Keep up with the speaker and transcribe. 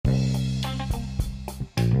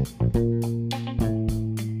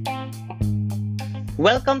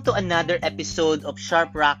Welcome to another episode of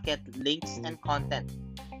Sharp Rocket Links and Content,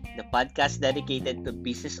 the podcast dedicated to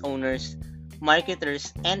business owners,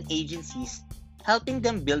 marketers, and agencies, helping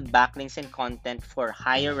them build backlinks and content for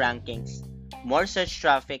higher rankings, more search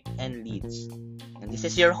traffic, and leads. And this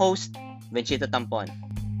is your host, Vincito Tampon.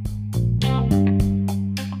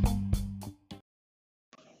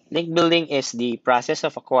 Link building is the process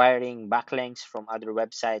of acquiring backlinks from other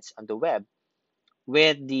websites on the web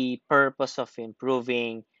with the purpose of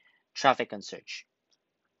improving traffic and search.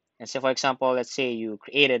 And so, for example, let's say you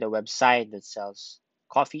created a website that sells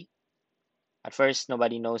coffee. At first,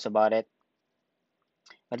 nobody knows about it.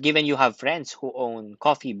 But given you have friends who own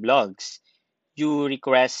coffee blogs, you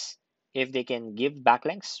request if they can give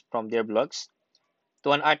backlinks from their blogs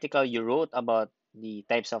to an article you wrote about the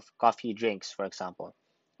types of coffee drinks, for example,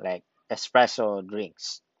 like espresso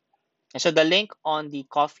drinks. And so the link on the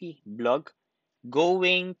coffee blog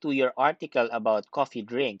going to your article about coffee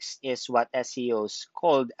drinks is what SEOs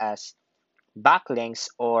called as backlinks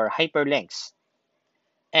or hyperlinks.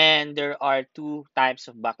 And there are two types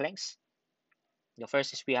of backlinks. The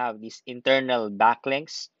first is we have these internal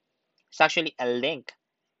backlinks. It's actually a link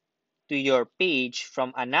to your page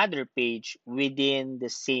from another page within the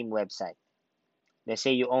same website. Let's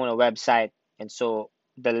say you own a website, and so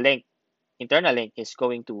the link, internal link, is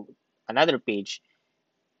going to another page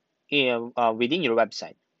within your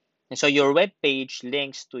website. And so your web page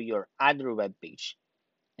links to your other web page.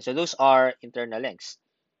 And so those are internal links.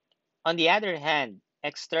 On the other hand,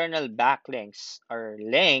 external backlinks are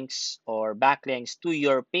links or backlinks to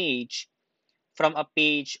your page from a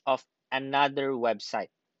page of another website.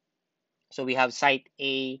 So we have site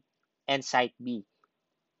A and site B.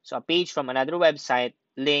 So a page from another website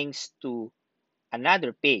links to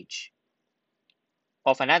another page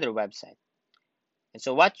of another website. And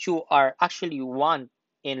so what you are actually want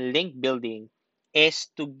in link building is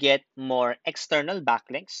to get more external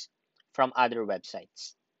backlinks from other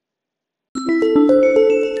websites.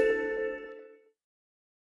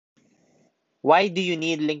 Why do you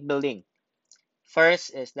need link building?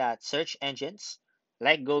 First is that search engines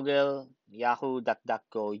like Google, Yahoo,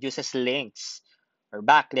 DuckDuckGo uses links or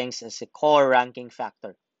backlinks as a core ranking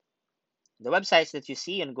factor. The websites that you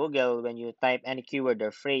see on Google when you type any keyword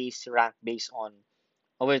or phrase rank based on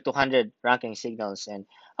over 200 ranking signals. And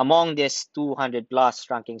among these 200 plus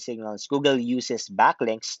ranking signals, Google uses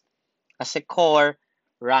backlinks as a core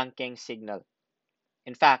ranking signal.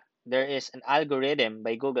 In fact, there is an algorithm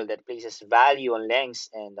by Google that places value on links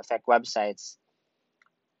and affect websites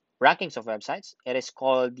rankings of websites. It is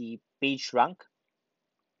called the page rank.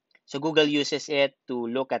 So Google uses it to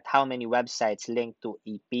look at how many websites link to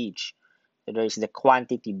a page. So there is the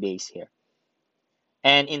quantity base here.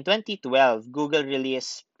 And in 2012, Google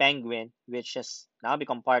released Penguin, which has now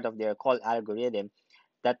become part of their call algorithm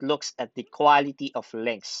that looks at the quality of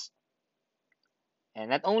links. And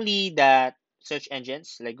not only that, search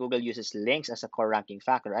engines like Google uses links as a core ranking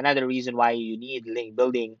factor. Another reason why you need link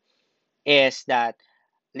building is that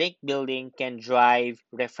link building can drive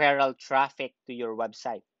referral traffic to your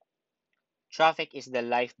website. Traffic is the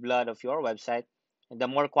lifeblood of your website, and the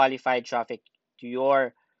more qualified traffic to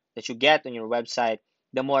your that you get on your website,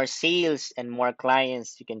 the more sales and more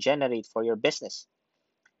clients you can generate for your business.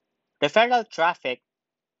 Referral traffic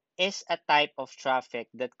is a type of traffic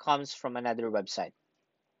that comes from another website.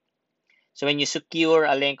 So when you secure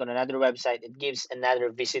a link on another website, it gives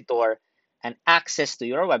another visitor an access to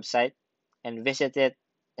your website and visit it,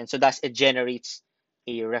 and so thus it generates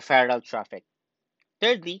a referral traffic.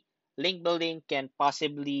 Thirdly, link building can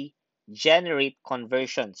possibly generate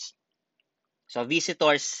conversions. So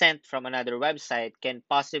visitors sent from another website can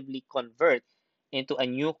possibly convert into a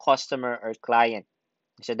new customer or client.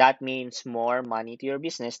 So that means more money to your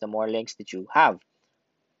business, the more links that you have.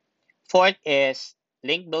 Fourth is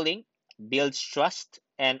link building builds trust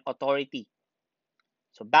and authority.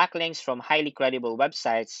 So backlinks from highly credible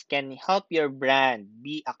websites can help your brand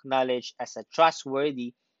be acknowledged as a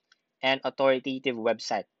trustworthy and authoritative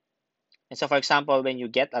website. And so, for example, when you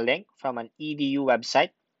get a link from an EDU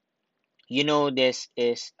website, you know this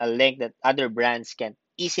is a link that other brands can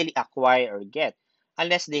easily acquire or get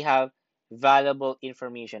unless they have valuable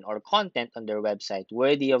information or content on their website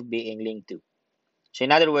worthy of being linked to. So,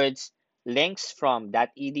 in other words, links from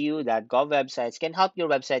 .edu, .gov websites can help your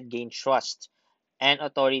website gain trust and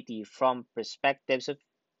authority from perspectives of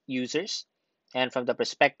users and from the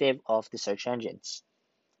perspective of the search engines.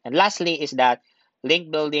 And lastly is that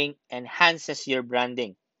link building enhances your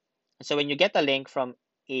branding. So when you get a link from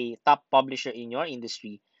a top publisher in your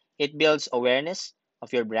industry, it builds awareness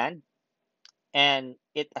of your brand, and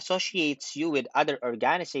it associates you with other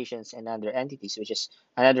organizations and other entities, which is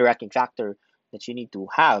another ranking factor that you need to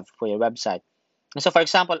have for your website. And so, for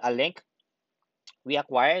example, a link we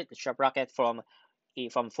acquired, the ShopRocket from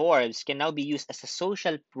Forbes, can now be used as a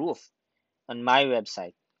social proof on my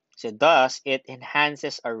website. So, thus, it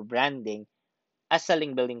enhances our branding as a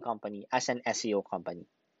link building company, as an SEO company.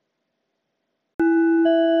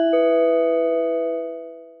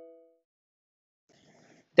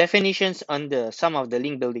 Definitions on the some of the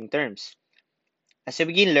link building terms. As you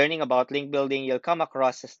begin learning about link building, you'll come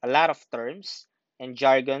across a lot of terms and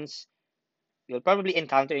jargons you'll probably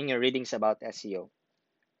encounter in your readings about SEO.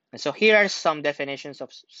 And so here are some definitions of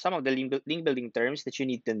some of the link building terms that you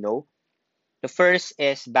need to know. The first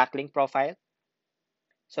is backlink profile.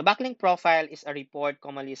 So backlink profile is a report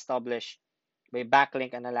commonly established by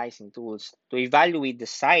backlink analyzing tools to evaluate the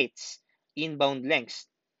site's inbound links,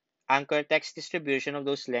 anchor text distribution of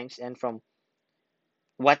those links, and from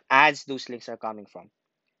what ads those links are coming from.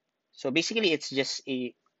 So basically, it's just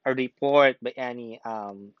a report by any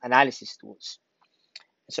analysis tools.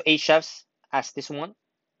 So Ahrefs has this one.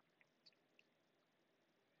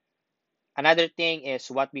 Another thing is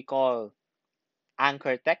what we call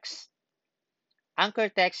anchor text. Anchor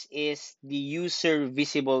text is the user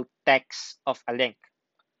visible text of a link.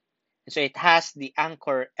 So it has the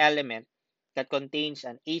anchor element that contains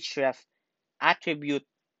an href attribute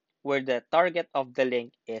where the target of the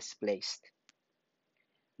link is placed.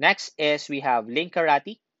 Next is we have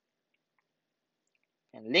linkerati.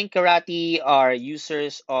 And linkerati are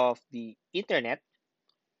users of the internet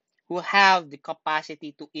who have the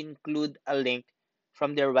capacity to include a link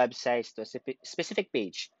from their websites to a specific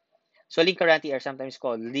page. So linkerati are sometimes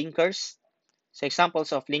called linkers. So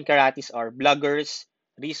examples of linkeratis are bloggers,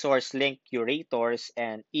 resource link curators,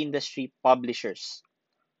 and industry publishers.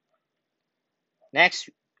 Next,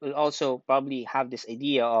 we'll also probably have this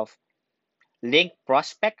idea of link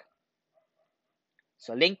prospect.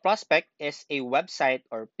 So link prospect is a website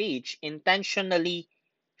or page intentionally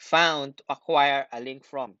found to acquire a link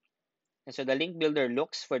from. And so the link builder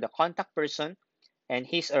looks for the contact person and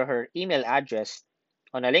his or her email address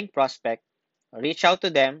on a link prospect, reach out to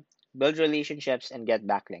them, build relationships, and get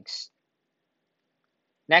backlinks.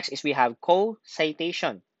 Next is we have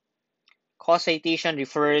co-citation. Co-citation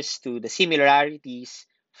refers to the similarities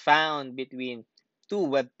found between two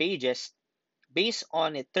web pages based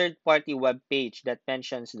on a third-party web page that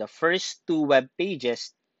mentions the first two web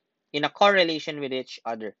pages in a correlation with each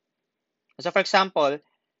other. So for example,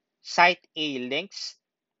 site A links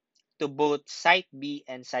to both site B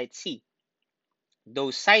and site C.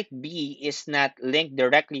 Though site B is not linked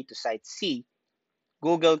directly to site C,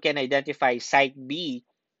 Google can identify site B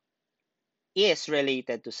is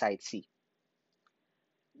related to site C.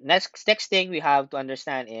 Next thing we have to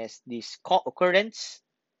understand is this co-occurrence.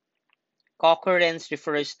 Co-occurrence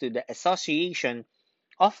refers to the association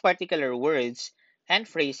of particular words and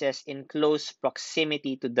phrases in close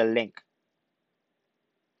proximity to the link.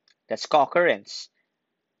 That's co-occurrence.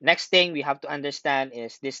 Next thing we have to understand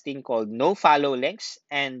is this thing called no-follow links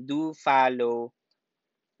and do-follow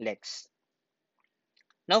links.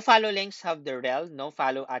 No-follow links have the rel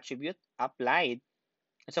no-follow attribute applied.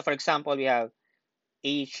 So for example, we have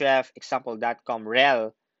ahref example.com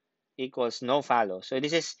rel equals no follow. So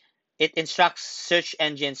it instructs search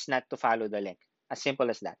engines not to follow the link. As simple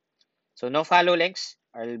as that. So no follow links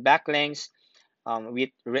are backlinks with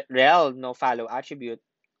rel no follow attribute,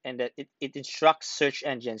 and that it instructs search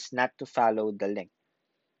engines not to follow the link.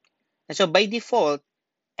 And so by default,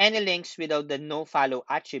 any links without the no follow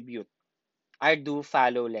attribute are do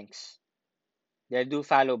follow links. They're do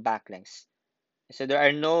follow backlinks. So there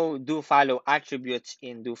are no do follow attributes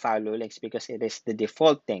in do follow links because it is the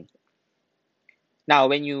default thing. Now,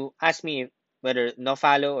 when you ask me whether no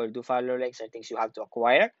follow or do follow links are things you have to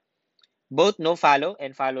acquire, both no follow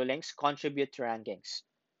and follow links contribute to rankings.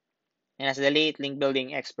 And as the late link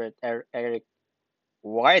building expert Eric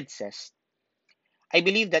Ward says, I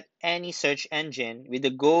believe that any search engine with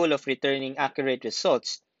the goal of returning accurate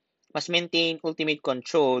results must maintain ultimate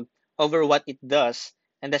control over what it does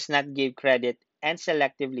and does not give credit and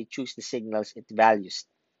selectively choose the signals it values.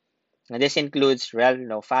 And this includes rel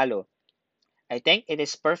no follow. I think it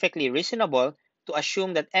is perfectly reasonable to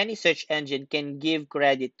assume that any search engine can give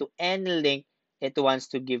credit to any link it wants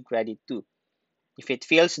to give credit to, if it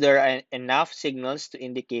feels there are enough signals to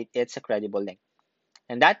indicate it's a credible link.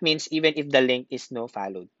 And that means even if the link is no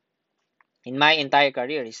followed. In my entire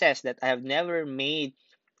career, he says that I have never made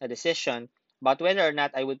a decision about whether or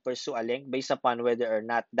not I would pursue a link based upon whether or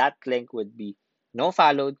not that link would be no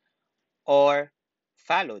followed or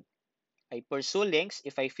followed. I pursue links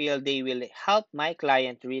if I feel they will help my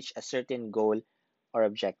client reach a certain goal or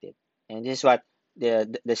objective. And this is what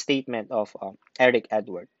the statement of Eric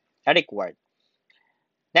Ward.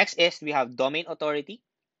 Next is we have domain authority.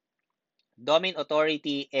 Domain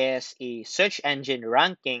authority is a search engine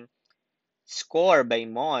ranking score by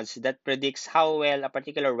Moz that predicts how well a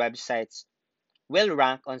particular website will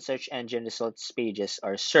rank on search engine results pages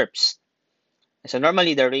or SERPs. So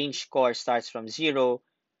normally the range score starts from 0,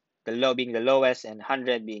 the low being the lowest, and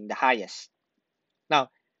 100 being the highest. Now,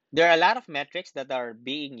 there are a lot of metrics that are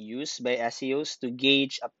being used by SEOs to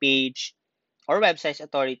gauge a page or website's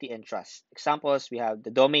authority and trust. Examples, we have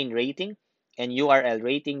the domain rating and URL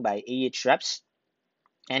rating by Ahrefs,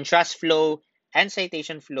 and trust flow and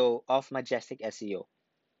citation flow of Majestic SEO.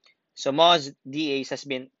 So Moz DAs has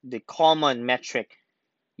been the common metric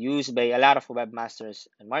used by a lot of webmasters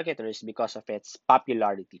and marketers because of its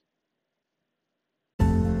popularity.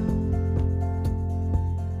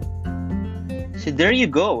 So there you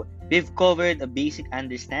go. We've covered a basic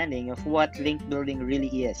understanding of what link building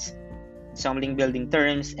really is, some link building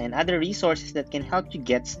terms, and other resources that can help you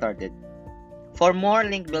get started. For more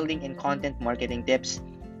link building and content marketing tips,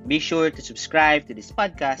 be sure to subscribe to this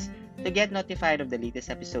podcast to get notified of the latest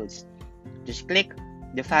episodes. Just click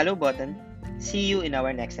the follow button. See you in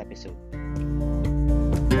our next episode.